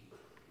me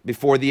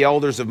before the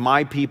elders of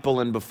my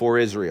people and before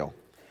Israel.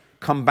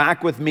 Come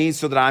back with me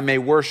so that I may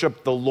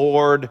worship the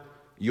Lord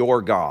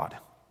your God.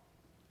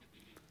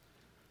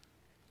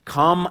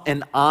 Come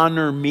and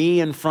honor me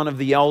in front of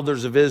the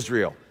elders of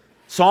Israel.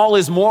 Saul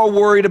is more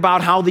worried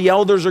about how the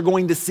elders are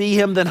going to see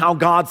him than how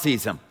God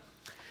sees him.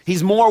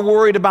 He's more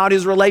worried about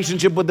his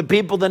relationship with the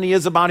people than he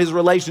is about his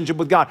relationship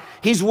with God.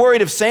 He's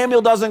worried if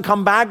Samuel doesn't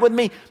come back with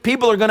me,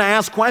 people are going to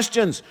ask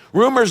questions.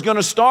 Rumors going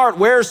to start.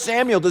 Where's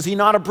Samuel? Does he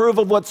not approve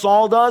of what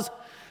Saul does?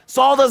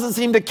 Saul doesn't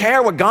seem to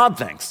care what God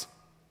thinks.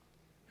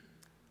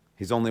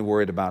 He's only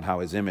worried about how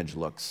his image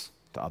looks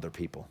to other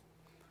people.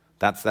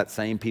 That's that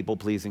same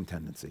people-pleasing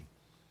tendency.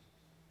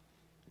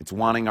 It's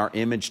wanting our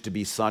image to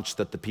be such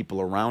that the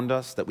people around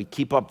us, that we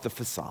keep up the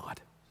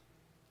facade.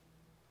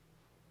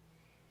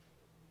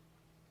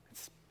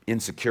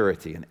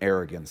 Insecurity and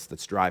arrogance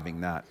that's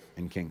driving that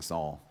in King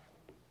Saul.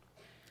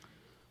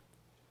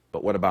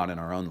 But what about in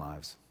our own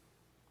lives?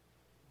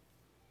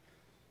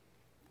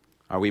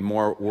 Are we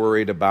more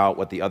worried about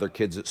what the other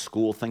kids at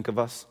school think of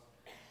us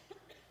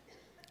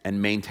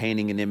and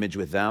maintaining an image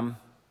with them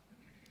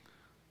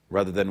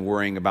rather than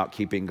worrying about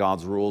keeping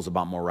God's rules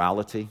about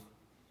morality?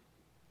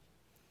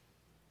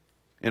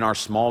 In our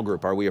small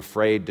group, are we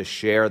afraid to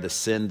share the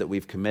sin that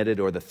we've committed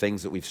or the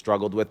things that we've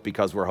struggled with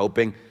because we're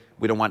hoping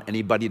we don't want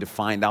anybody to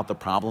find out the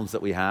problems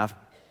that we have?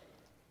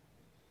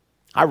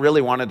 I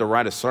really wanted to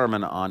write a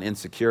sermon on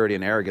insecurity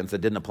and arrogance that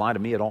didn't apply to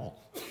me at all.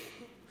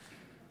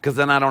 Because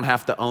then I don't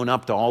have to own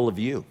up to all of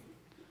you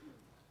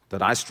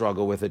that I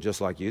struggle with it just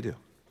like you do.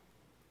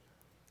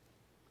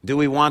 Do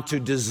we want to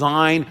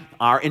design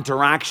our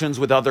interactions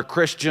with other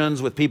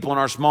Christians, with people in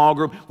our small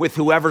group, with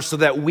whoever, so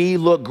that we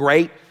look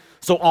great?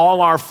 So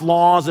all our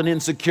flaws and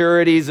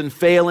insecurities and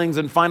failings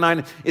and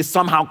finite is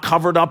somehow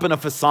covered up in a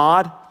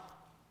facade?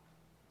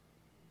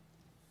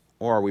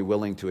 Or are we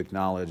willing to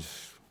acknowledge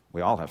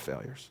we all have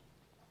failures?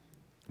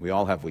 We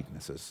all have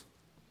weaknesses.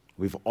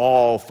 We've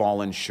all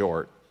fallen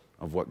short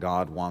of what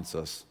God wants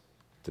us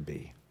to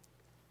be.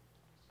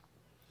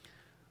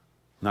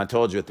 And I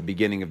told you at the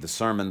beginning of the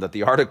sermon that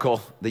the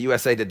article, the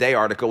USA Today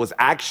article, was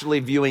actually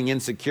viewing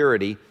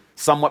insecurity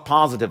somewhat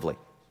positively.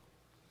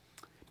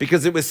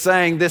 Because it was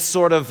saying this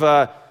sort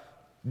of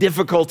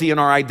difficulty in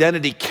our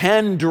identity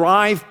can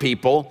drive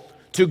people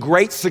to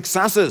great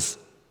successes,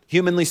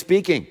 humanly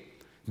speaking.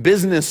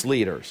 Business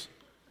leaders,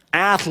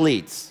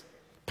 athletes,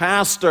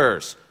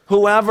 pastors,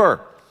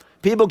 whoever.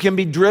 People can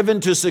be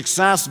driven to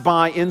success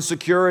by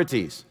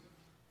insecurities.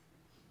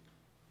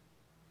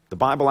 The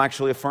Bible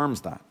actually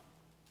affirms that.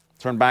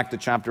 Turn back to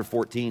chapter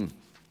 14.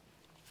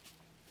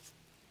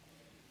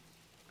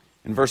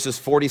 In verses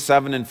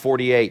 47 and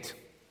 48,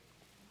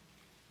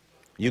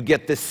 you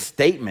get this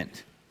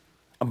statement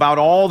about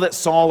all that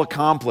Saul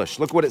accomplished.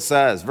 Look what it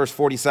says, verse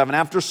 47.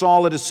 After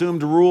Saul had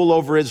assumed rule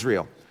over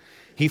Israel,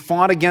 he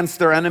fought against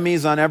their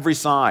enemies on every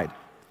side.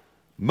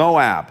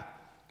 Moab,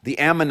 the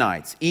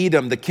Ammonites,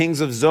 Edom, the kings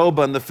of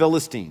Zobah, and the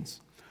Philistines.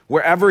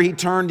 Wherever he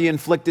turned, he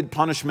inflicted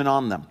punishment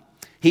on them.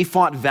 He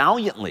fought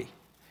valiantly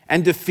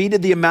and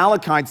defeated the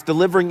Amalekites,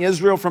 delivering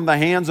Israel from the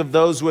hands of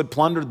those who had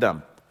plundered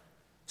them.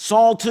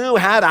 Saul, too,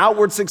 had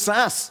outward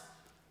success.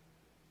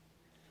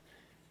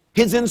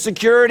 His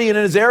insecurity and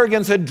his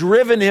arrogance had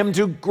driven him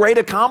to great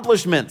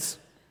accomplishments.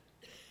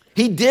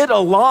 He did a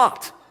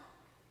lot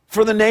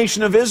for the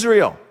nation of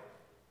Israel.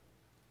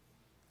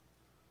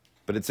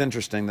 But it's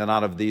interesting that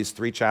out of these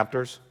 3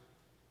 chapters,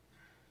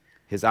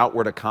 his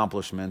outward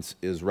accomplishments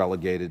is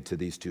relegated to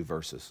these 2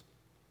 verses.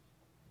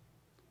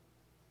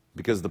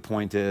 Because the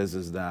point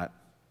is that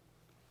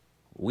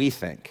we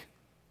think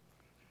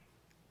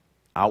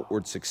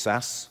outward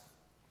success,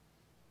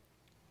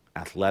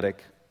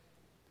 athletic,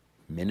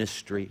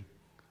 ministry,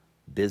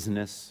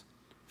 business,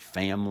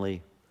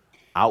 family,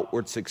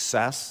 outward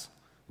success,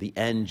 the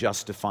end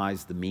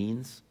justifies the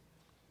means.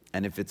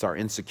 And if it's our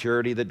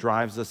insecurity that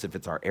drives us, if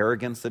it's our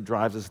arrogance that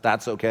drives us,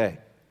 that's okay.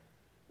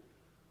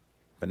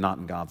 But not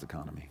in God's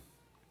economy.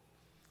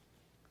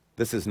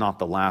 This is not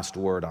the last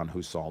word on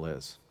who Saul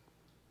is.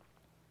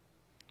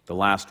 The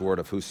last word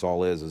of who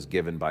Saul is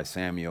given by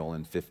Samuel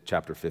in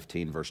chapter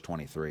 15, verse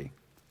 23.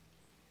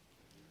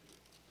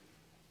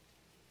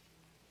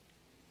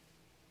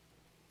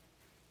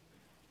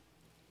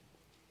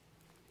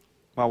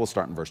 Well, we'll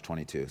start in verse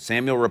 22.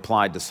 Samuel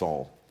replied to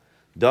Saul,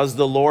 "Does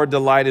the Lord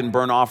delight in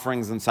burnt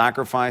offerings and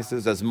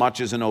sacrifices as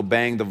much as in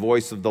obeying the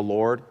voice of the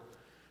Lord?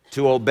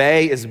 To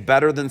obey is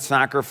better than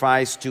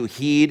sacrifice. To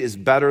heed is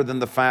better than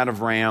the fat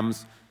of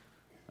rams."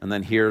 And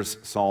then here's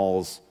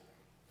Saul's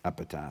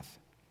epitaph.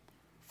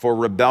 "For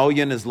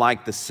rebellion is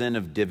like the sin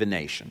of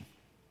divination,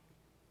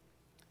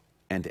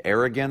 and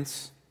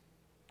arrogance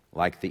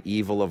like the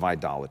evil of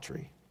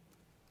idolatry.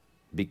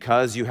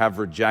 Because you have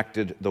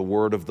rejected the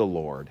word of the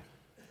Lord,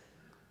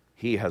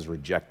 he has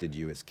rejected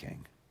you as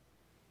king."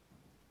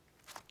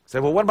 Say,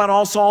 well, what about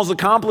all Saul's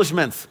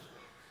accomplishments?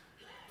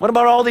 What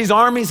about all these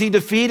armies he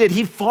defeated?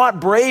 He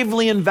fought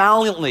bravely and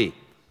valiantly.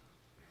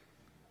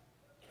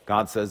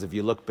 God says, if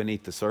you look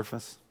beneath the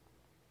surface,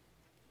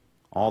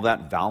 all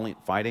that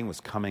valiant fighting was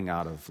coming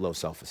out of low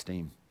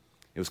self-esteem.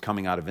 It was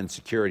coming out of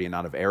insecurity and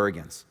out of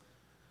arrogance.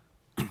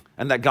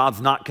 And that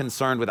God's not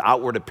concerned with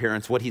outward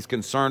appearance. What he's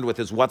concerned with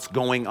is what's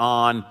going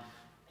on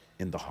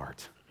in the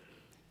heart.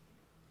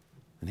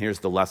 And here's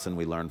the lesson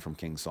we learned from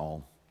King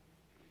Saul.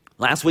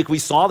 Last week we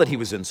saw that he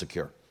was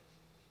insecure.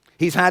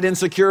 He's had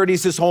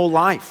insecurities his whole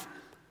life.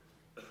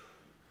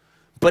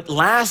 But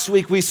last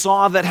week we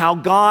saw that how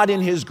God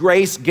in his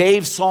grace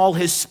gave Saul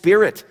his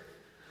Spirit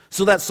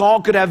so that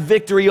Saul could have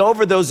victory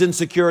over those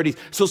insecurities,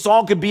 so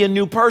Saul could be a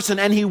new person,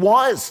 and he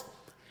was.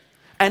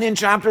 And in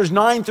chapters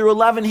 9 through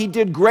 11, he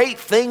did great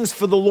things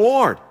for the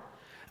Lord.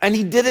 And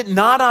he did it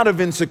not out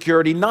of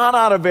insecurity, not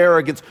out of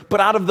arrogance,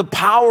 but out of the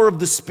power of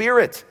the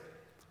Spirit.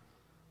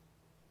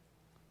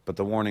 But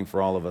the warning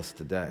for all of us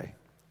today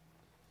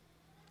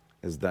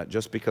is that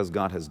just because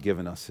God has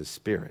given us his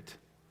Spirit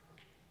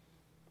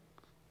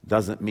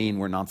doesn't mean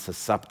we're not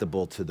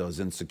susceptible to those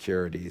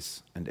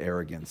insecurities and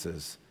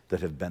arrogances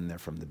that have been there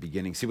from the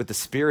beginning. See what the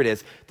Spirit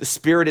is? The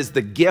Spirit is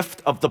the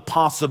gift of the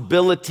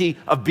possibility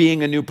of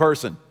being a new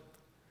person.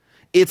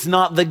 It's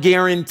not the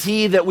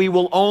guarantee that we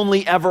will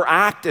only ever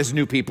act as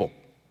new people.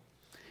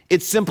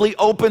 It simply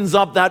opens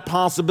up that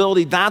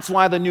possibility. That's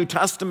why the New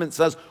Testament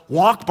says,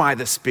 walk by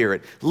the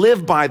Spirit,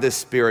 live by the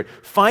Spirit,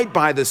 fight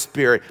by the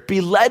Spirit, be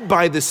led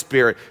by the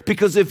Spirit.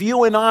 Because if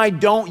you and I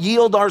don't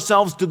yield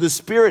ourselves to the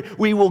Spirit,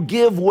 we will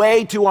give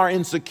way to our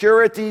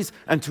insecurities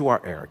and to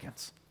our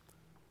arrogance.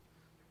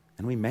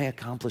 And we may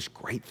accomplish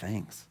great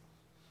things.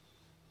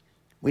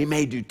 We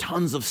may do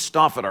tons of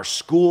stuff at our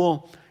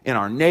school, in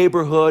our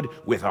neighborhood,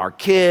 with our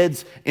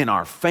kids, in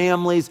our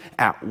families,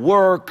 at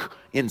work,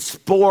 in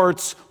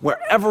sports,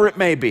 wherever it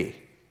may be.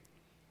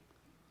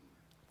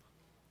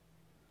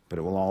 But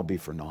it will all be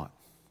for naught.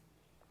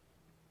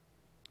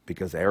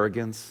 Because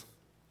arrogance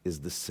is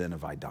the sin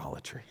of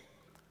idolatry.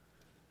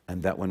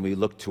 And that when we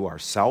look to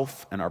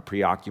ourself and are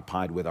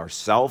preoccupied with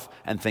ourself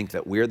and think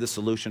that we're the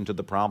solution to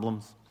the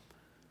problems,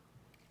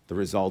 the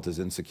result is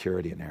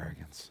insecurity and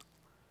arrogance.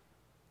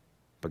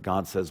 But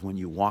God says, when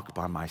you walk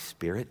by my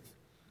Spirit,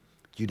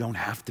 you don't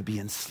have to be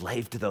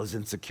enslaved to those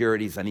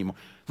insecurities anymore.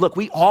 Look,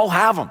 we all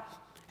have them.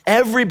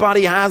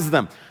 Everybody has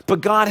them.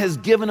 But God has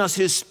given us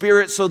his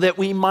Spirit so that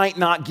we might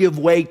not give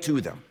way to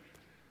them.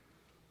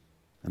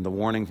 And the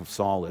warning of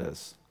Saul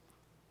is,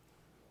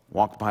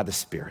 walk by the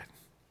Spirit,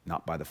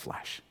 not by the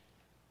flesh.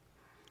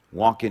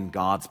 Walk in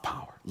God's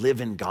power.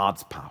 Live in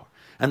God's power.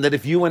 And that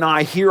if you and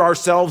I hear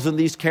ourselves in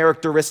these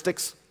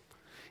characteristics,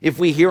 if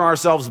we hear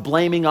ourselves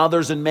blaming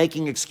others and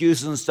making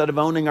excuses instead of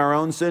owning our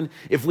own sin,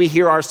 if we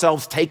hear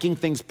ourselves taking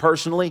things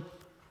personally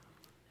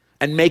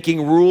and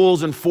making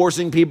rules and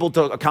forcing people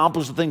to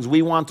accomplish the things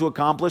we want to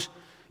accomplish,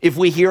 if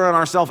we hear in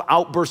ourselves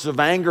outbursts of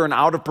anger and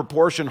out of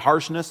proportion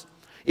harshness,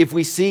 if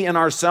we see in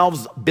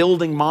ourselves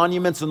building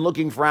monuments and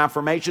looking for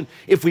affirmation,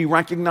 if we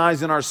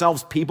recognize in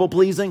ourselves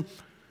people-pleasing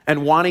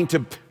and wanting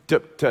to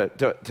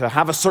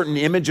have a certain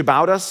image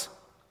about us,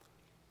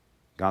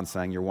 God's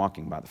saying you're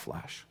walking by the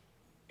flesh.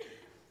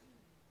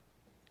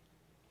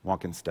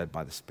 Walk instead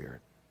by the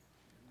Spirit.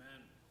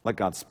 Amen. Let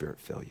God's Spirit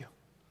fill you.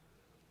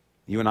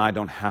 You and I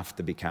don't have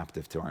to be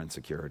captive to our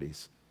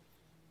insecurities,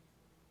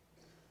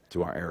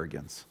 to our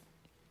arrogance.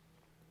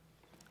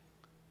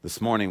 This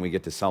morning we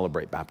get to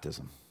celebrate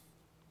baptism.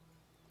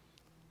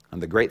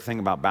 And the great thing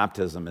about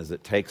baptism is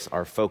it takes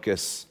our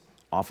focus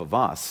off of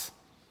us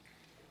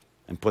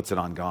and puts it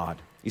on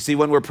God. You see,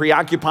 when we're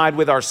preoccupied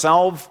with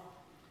ourselves,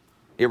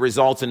 it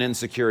results in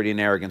insecurity and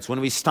arrogance.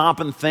 When we stop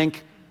and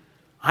think,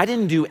 I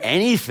didn't do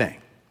anything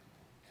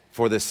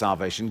for this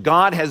salvation.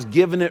 God has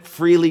given it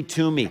freely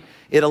to me.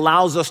 It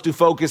allows us to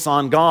focus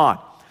on God.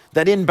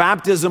 That in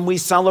baptism we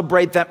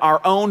celebrate that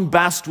our own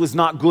best was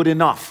not good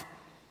enough,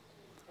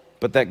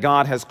 but that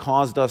God has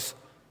caused us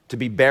to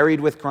be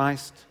buried with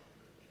Christ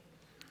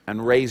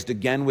and raised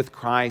again with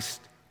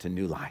Christ to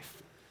new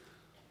life.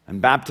 In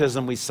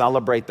baptism we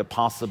celebrate the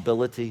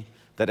possibility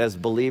that as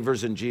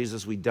believers in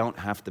Jesus we don't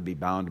have to be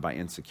bound by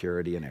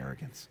insecurity and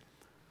arrogance.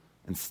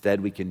 Instead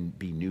we can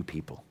be new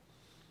people.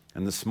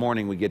 And this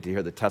morning we get to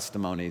hear the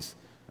testimonies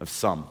of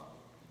some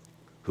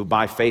who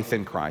by faith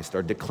in Christ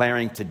are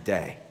declaring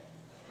today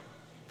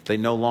that they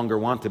no longer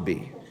want to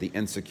be the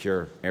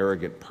insecure,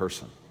 arrogant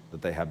person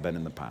that they have been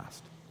in the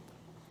past,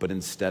 but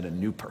instead a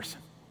new person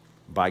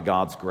by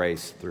God's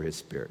grace through his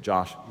Spirit.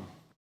 Josh.